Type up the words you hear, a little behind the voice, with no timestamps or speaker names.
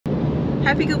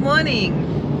Happy good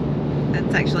morning.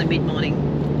 It's actually mid-morning.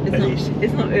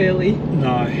 It's not early.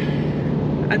 No.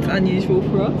 That's unusual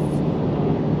for us.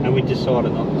 And we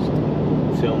decided not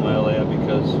to film earlier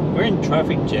because we're in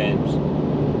traffic jams.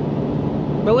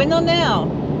 But we're not now.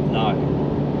 No.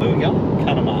 Where we going?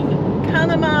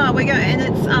 Kanama. We're going,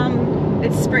 and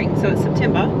it's spring, so it's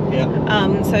September.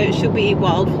 Yeah. So it should be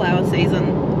wildflower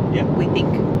season. Yeah. We think.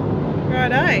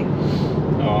 Righto.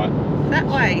 All right. That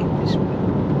way.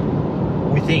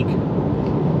 We think.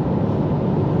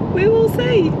 We will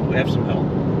see. We have some help.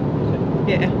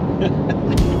 Yeah.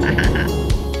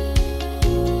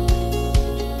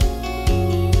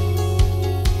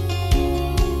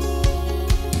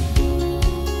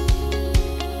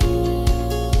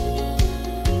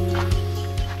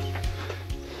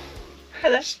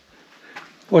 Hello.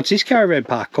 What's this caravan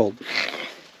park called?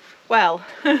 Well,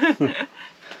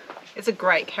 it's a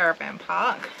great caravan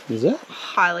park. Is it?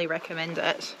 Highly recommend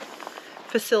it.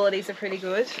 Facilities are pretty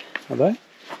good. Are they?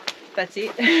 That's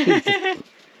it.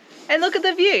 And look at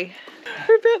the view.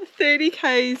 We're about 30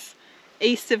 k's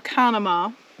east of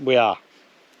Kanama We are.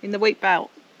 in the wheat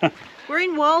belt. We're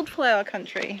in wildflower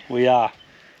country We are.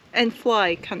 and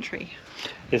fly country.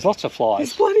 There's lots of flies.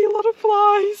 There's bloody a lot of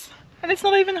flies. And it's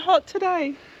not even hot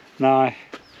today. No.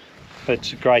 But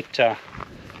it's a great,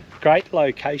 great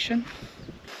location.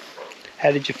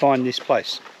 How did you find this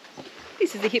place?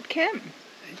 This is a hip camp.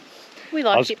 We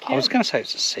like hip camp. I was going to say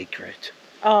it's a secret.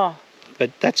 Oh,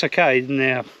 But that's okay.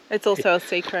 Now it's also a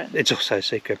secret. it's also a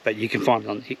secret, but you can find it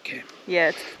on the HitCam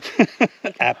Yeah.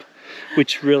 app,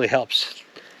 which really helps.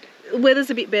 Weather's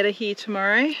a bit better here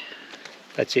tomorrow,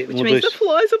 That's it. which means the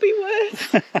flies will be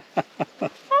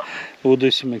worse. We'll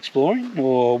do some exploring,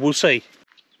 or we'll see.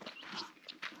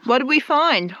 What did we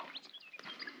find?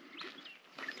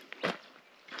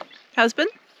 Husband?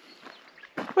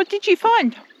 What did you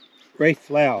find? Wreath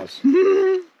flowers.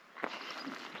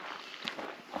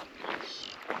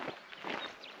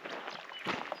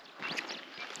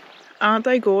 Aren't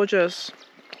they gorgeous?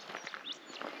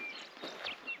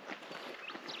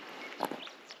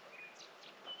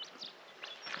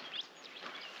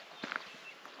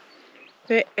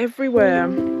 They're everywhere.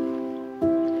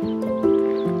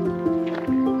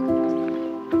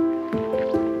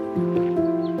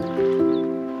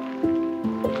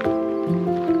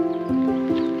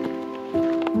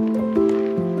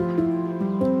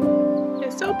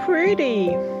 They're so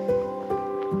pretty.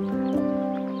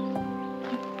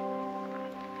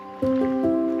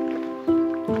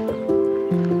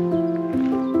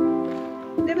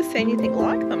 Never seen anything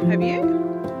like them, have you?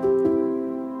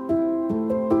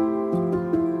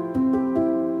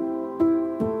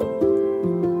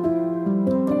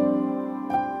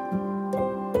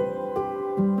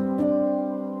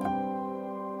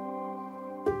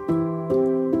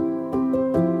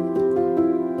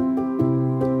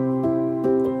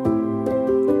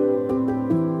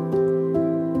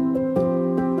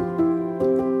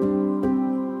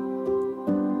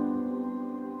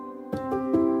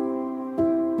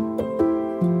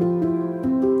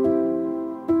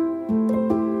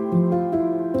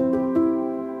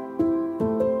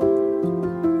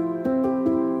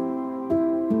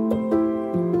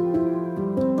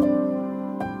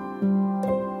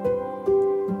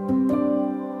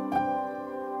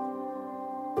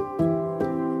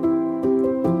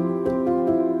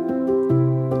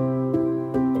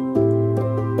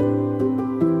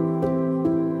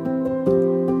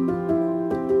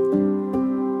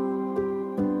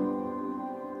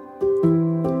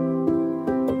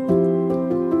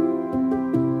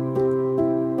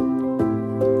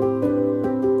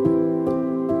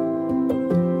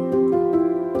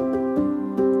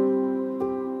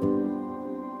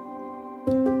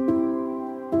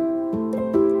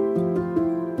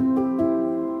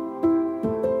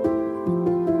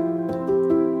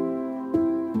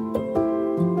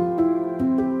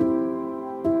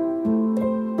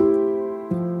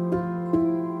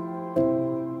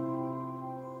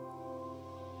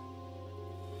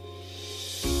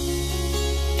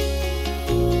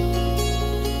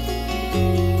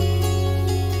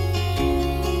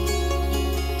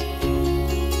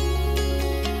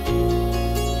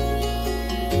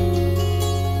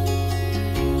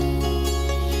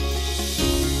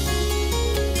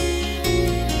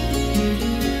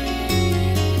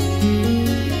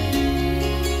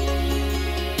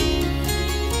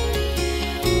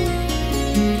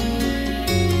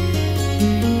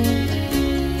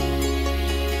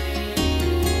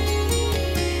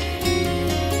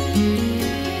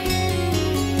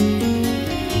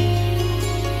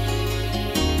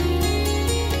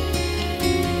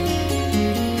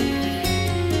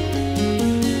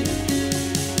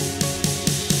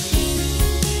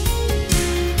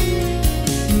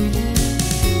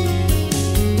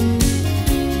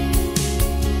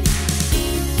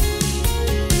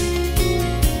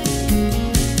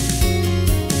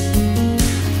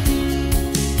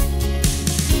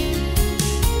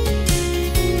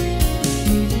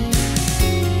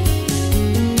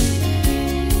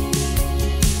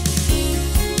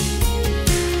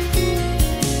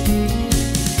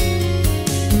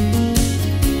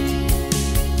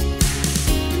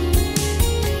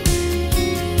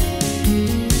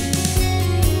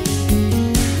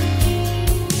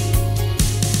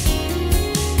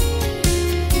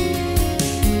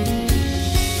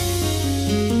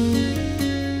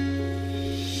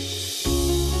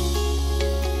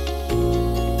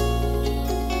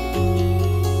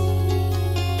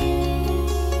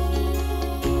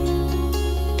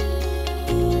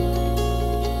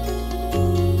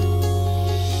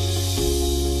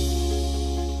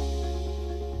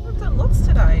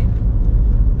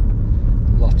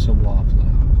 lots of wildflower.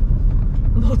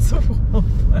 Lots of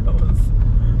wildflowers.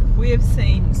 We have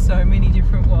seen so many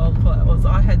different wildflowers.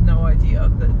 I had no idea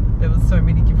that there were so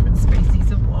many different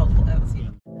species of wildflowers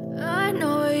here. I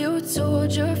know you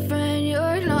told your friend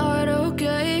you're not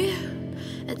okay,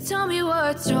 and tell me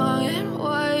what's wrong and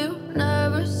why you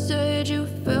never said you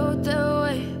felt that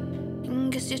way.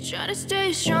 And guess you're trying to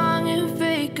stay strong and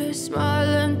fake a smile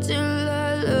until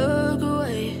I look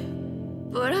away.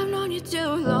 But I've known you too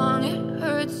long, it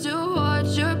hurts to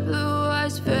watch your blue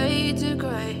eyes fade to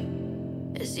grey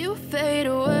as you fade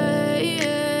away,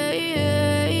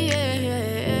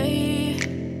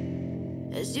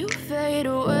 as you fade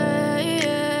away.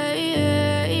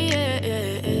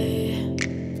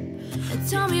 And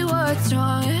tell me what's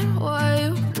wrong and why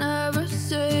you never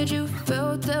said you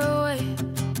felt that way.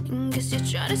 And guess you're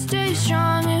trying to stay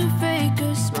strong and fake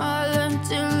a smile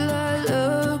until I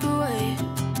look away.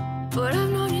 But I've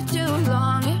known you too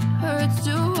long, it hurts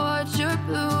to watch your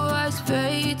blue eyes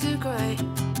fade to grey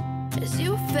as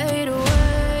you fade away.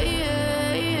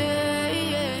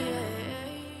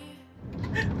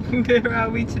 Where are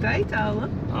we today,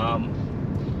 darling?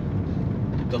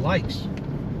 The lakes.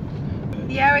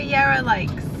 Yarra Yarra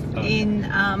Lakes in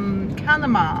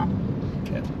Carnamah.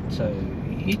 Okay. So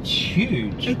it's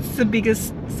huge. It's the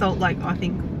biggest salt lake I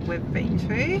think we've been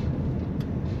to.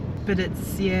 But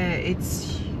it's, yeah,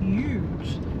 it's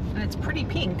huge. And it's pretty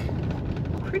pink.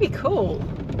 Pretty cool.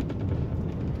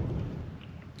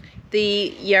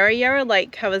 The Yarra Yarra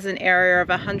Lake covers an area of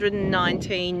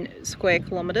 119 square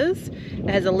kilometres. It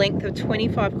has a length of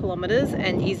 25 kilometres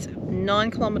and is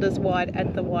 9 kilometres wide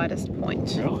at the widest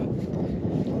point. Right.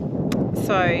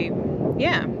 So,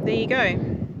 yeah, there you go.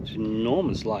 It's an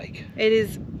enormous lake. It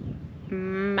is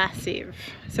massive.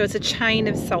 So it's a chain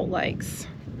of salt lakes,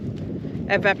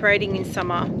 evaporating in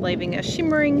summer, leaving a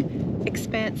shimmering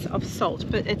expanse of salt.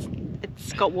 But it's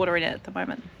got water in it at the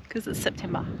moment because it's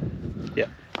September. Yep.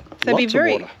 So it'd be Lots of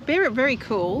water. very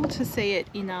cool to see it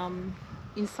in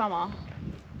summer,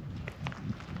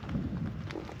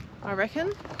 I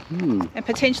reckon. And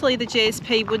potentially the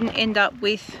GSP wouldn't end up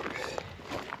with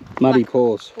Muddy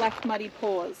paws. black muddy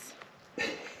paws.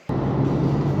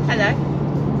 Hello.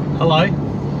 Hello.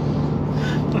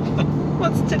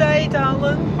 What's today,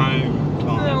 darling? Home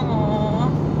time.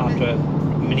 Aww. After a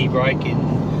mini break in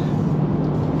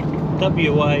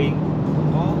WA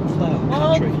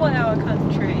Wildflower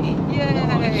Country.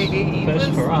 Yay. Nice.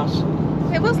 First for us.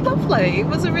 It was lovely. It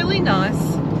was a really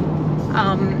nice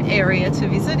area to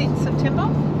visit in September.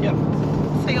 Yep.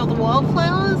 See all the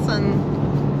wildflowers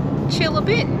and chill a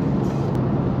bit.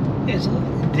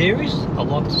 There is a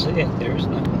lot to see out there,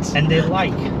 isn't it? And their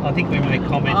lake. I think we made a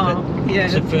comment that yeah.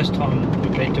 it's the first time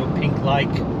we've been to a pink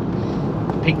lake,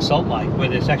 pink salt lake, where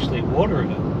there's actually water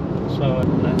in it. So, I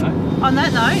don't know. On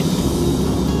that note,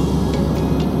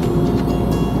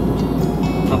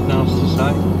 Nothing else to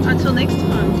say. until next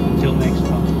time, Until next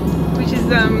time. which is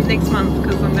next month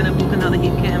because I'm going to book another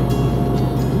hip camp.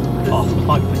 Oh,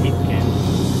 plug for hip